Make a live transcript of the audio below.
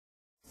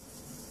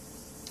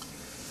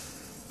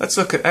Let's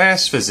look at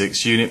AS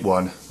Physics Unit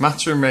 1,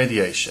 Matter and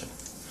Radiation.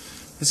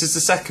 This is the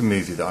second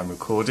movie that I'm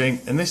recording,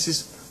 and this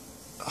is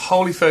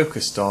wholly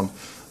focused on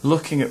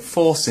looking at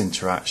force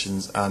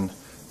interactions and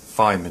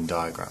Feynman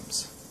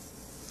diagrams.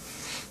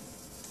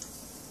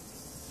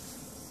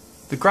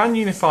 The grand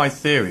unified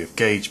theory of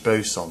gauge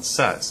bosons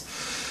says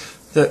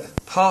that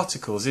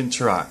particles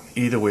interact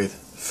either with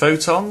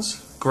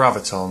photons,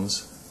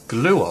 gravitons,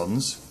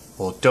 gluons,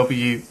 or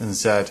W and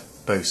Z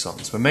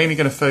bosons. We're mainly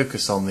going to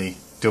focus on the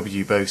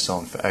W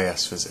boson for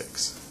AS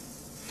Physics.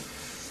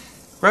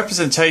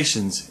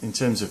 Representations in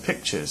terms of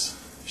pictures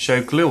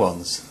show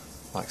gluons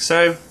like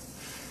so,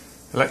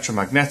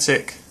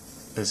 electromagnetic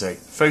as a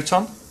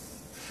photon,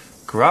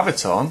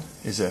 graviton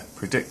is a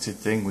predicted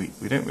thing, we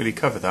don't really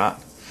cover that,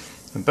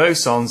 and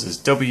bosons as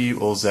W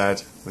or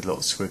Z with little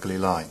squiggly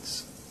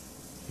lines.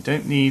 You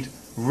don't need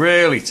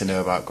really to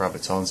know about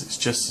gravitons, it's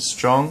just the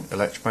strong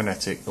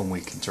electromagnetic and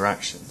weak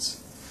interactions.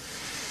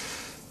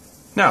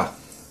 Now,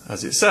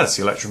 as it says,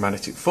 the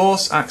electromagnetic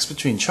force acts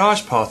between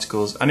charged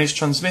particles and is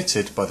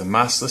transmitted by the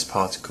massless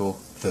particle,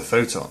 the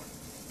photon.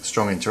 The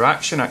strong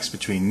interaction acts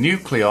between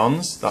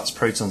nucleons, that's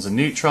protons and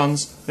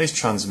neutrons, and is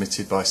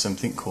transmitted by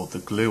something called the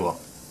gluon.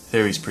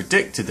 Theory's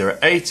predicted there are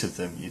 8 of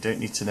them, you don't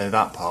need to know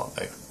that part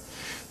though.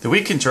 The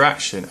weak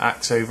interaction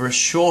acts over a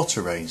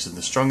shorter range than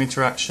the strong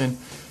interaction,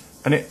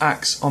 and it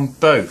acts on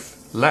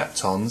both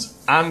leptons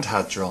and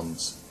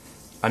hadrons,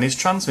 and is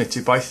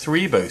transmitted by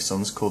 3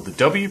 bosons called the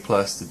W+,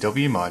 the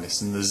W-,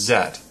 and the Z.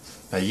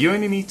 Now you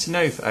only need to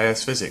know for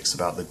AS Physics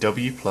about the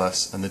W+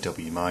 and the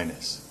W-.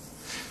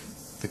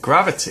 The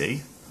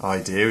gravity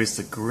idea is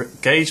the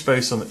gauge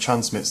boson that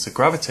transmits the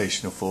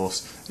gravitational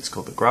force. It's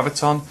called the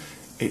graviton.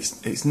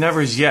 It's never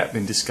as yet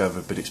been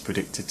discovered, but it's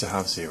predicted to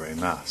have 0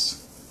 mass.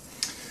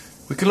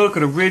 We can look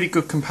at a really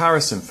good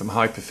comparison from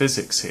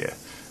hyperphysics here,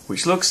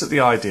 which looks at the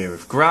idea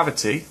of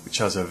gravity, which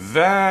has a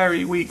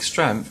very weak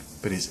strength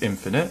but is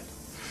infinite,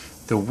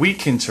 the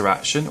weak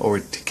interaction, or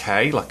a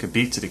decay, like a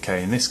beta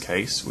decay in this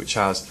case, which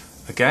has,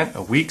 again,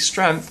 a weak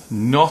strength,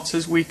 not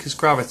as weak as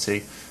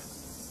gravity,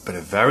 but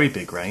a very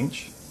big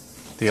range.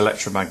 The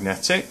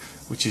electromagnetic,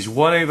 which is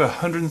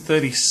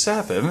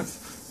 1/137th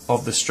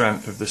of the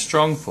strength of the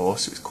strong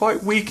force. So it's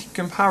quite weak in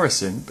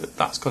comparison, but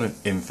that's got an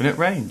infinite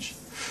range.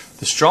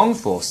 The strong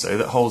force, though,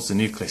 that holds the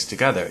nucleus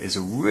together is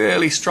a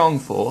really strong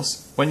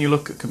force. When you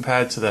look at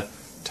compared to the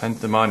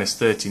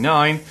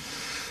 10⁻39,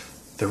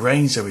 the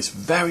range, though, is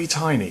very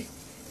tiny.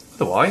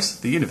 Otherwise,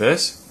 the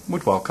universe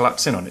would well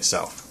collapse in on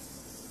itself.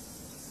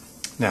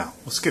 Now,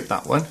 we'll skip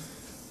that one.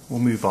 We'll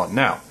move on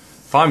now.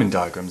 Feynman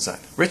diagrams then.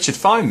 Richard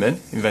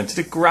Feynman invented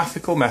a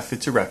graphical method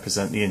to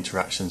represent the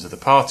interactions of the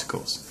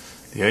particles.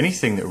 The only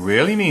thing that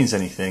really means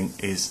anything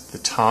is the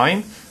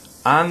time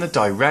and the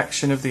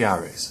direction of the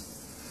arrows.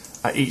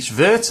 At each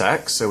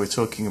vertex, so we're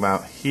talking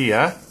about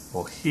here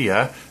or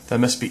here, there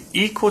must be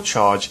equal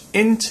charge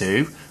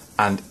into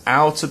and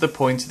out of the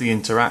point of the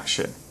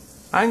interaction.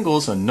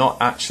 Angles are not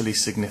actually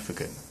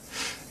significant.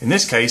 In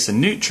this case, a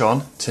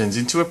neutron turns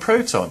into a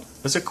proton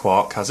as a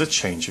quark has a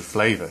change of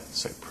flavour.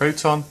 So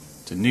proton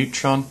to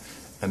neutron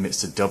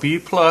emits a W+,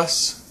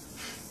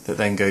 that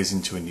then goes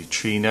into a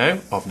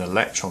neutrino of an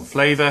electron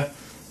flavour,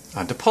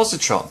 and a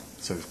positron.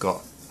 So we've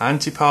got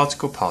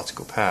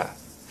antiparticle-particle pair.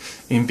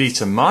 In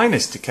beta-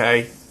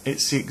 decay,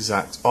 it's the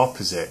exact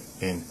opposite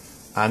in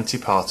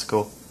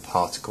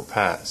antiparticle-particle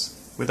pairs,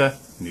 with a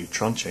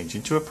neutron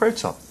changing to a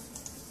proton.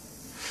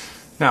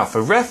 Now,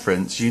 for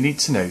reference, you need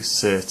to know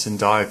certain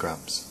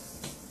diagrams.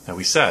 Now,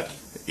 we said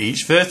at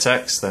each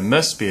vertex there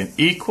must be an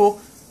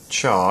equal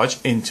charge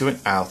into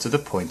and out of the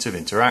point of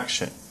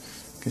interaction.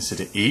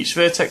 Consider each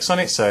vertex on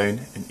its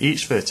own, and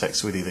each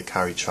vertex will either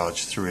carry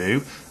charge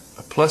through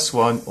a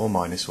 +1 or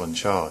 -1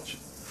 charge.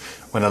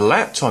 When a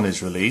lepton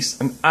is released,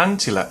 an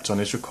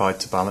antilepton is required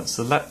to balance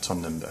the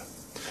lepton number.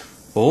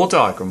 All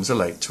diagrams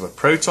relate to a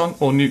proton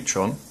or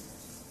neutron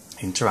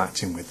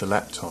interacting with the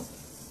lepton.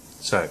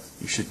 So,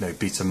 you should know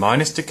beta-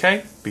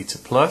 decay, beta+,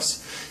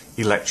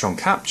 electron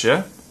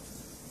capture,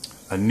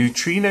 a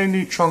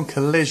neutrino-neutron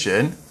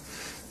collision,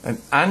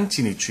 an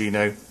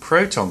antineutrino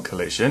proton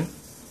collision,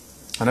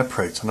 and a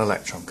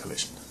proton-electron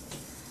collision.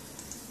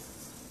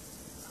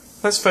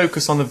 Let's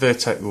focus on the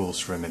vertex rules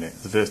for a minute.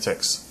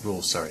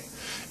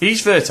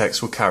 Each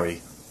vertex will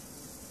carry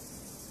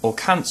or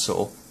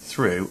cancel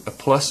through a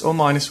 + or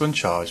 -1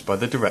 charge by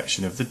the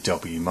direction of the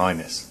W-.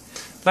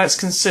 Let's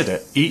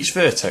consider each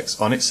vertex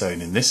on its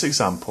own in this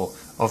example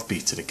of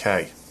beta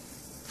decay.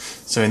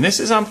 So in this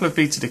example of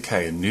beta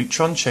decay, a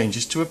neutron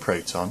changes to a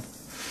proton.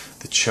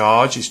 The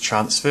charge is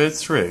transferred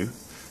through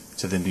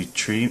to the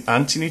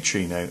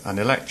antineutrino and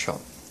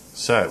electron.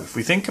 So if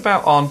we think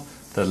about on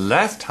the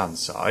left-hand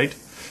side,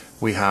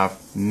 we have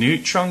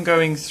neutron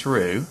going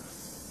through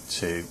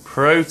to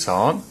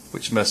proton,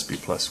 which must be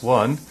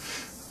 +1,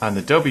 and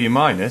the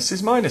W-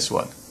 is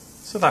 -1.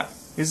 So that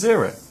is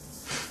 0.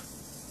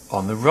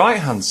 On the right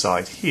hand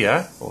side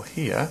here, or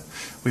here,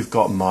 we've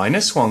got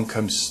 -1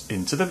 comes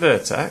into the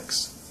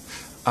vertex,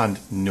 and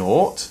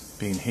 0,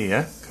 being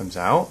here, comes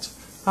out,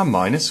 and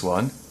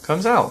 -1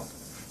 comes out.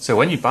 So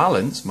when you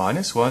balance,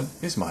 -1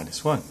 is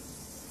 -1.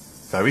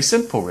 Very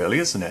simple really,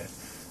 isn't it?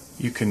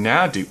 You can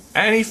now do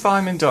any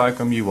Feynman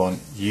diagram you want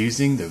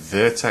using the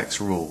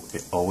vertex rule.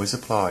 It always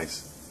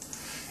applies.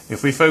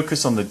 If we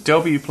focus on the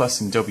W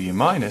plus and W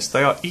minus,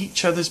 they are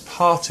each other's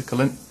particle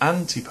and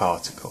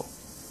antiparticle.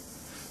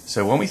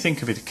 So when we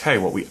think of a decay,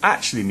 what we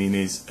actually mean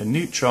is a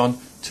neutron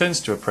turns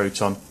to a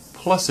proton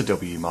plus a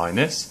W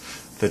minus.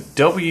 The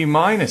W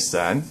minus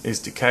then is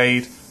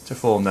decayed to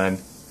form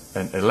then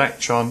an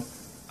electron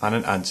and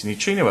an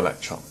antineutrino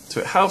electron. So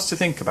it helps to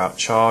think about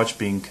charge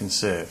being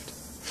conserved.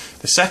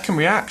 The second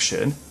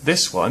reaction,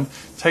 this one,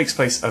 takes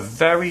place a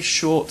very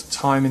short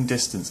time and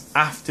distance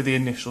after the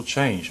initial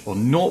change, or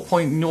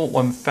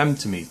 0.01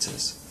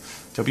 femtometers.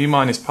 W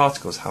minus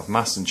particles have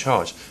mass and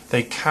charge.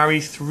 They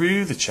carry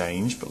through the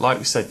change, but like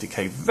we said,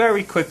 decay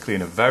very quickly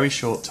in a very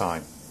short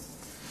time.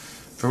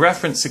 For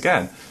reference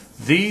again,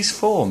 these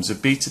forms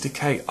of beta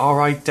decay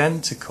are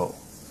identical.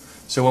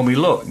 So when we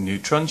look,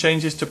 neutron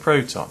changes to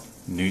proton,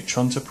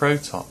 neutron to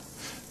proton,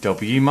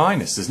 W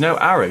minus, there's no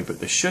arrow, but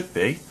there should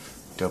be,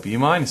 W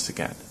minus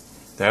again.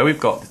 There we've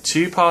got the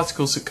two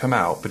particles that come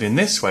out, but in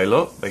this way,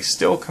 look, they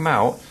still come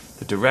out,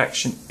 the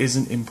direction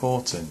isn't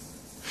important.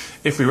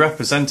 If we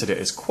represented it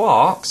as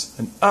quarks,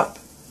 an up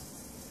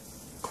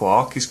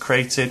quark is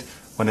created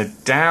when a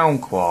down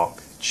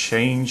quark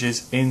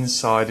changes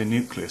inside a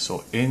nucleus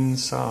or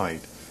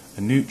inside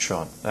a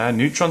neutron. There,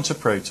 neutron to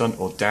proton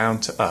or down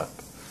to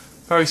up.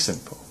 Very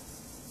simple.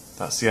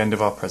 That's the end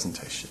of our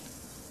presentation.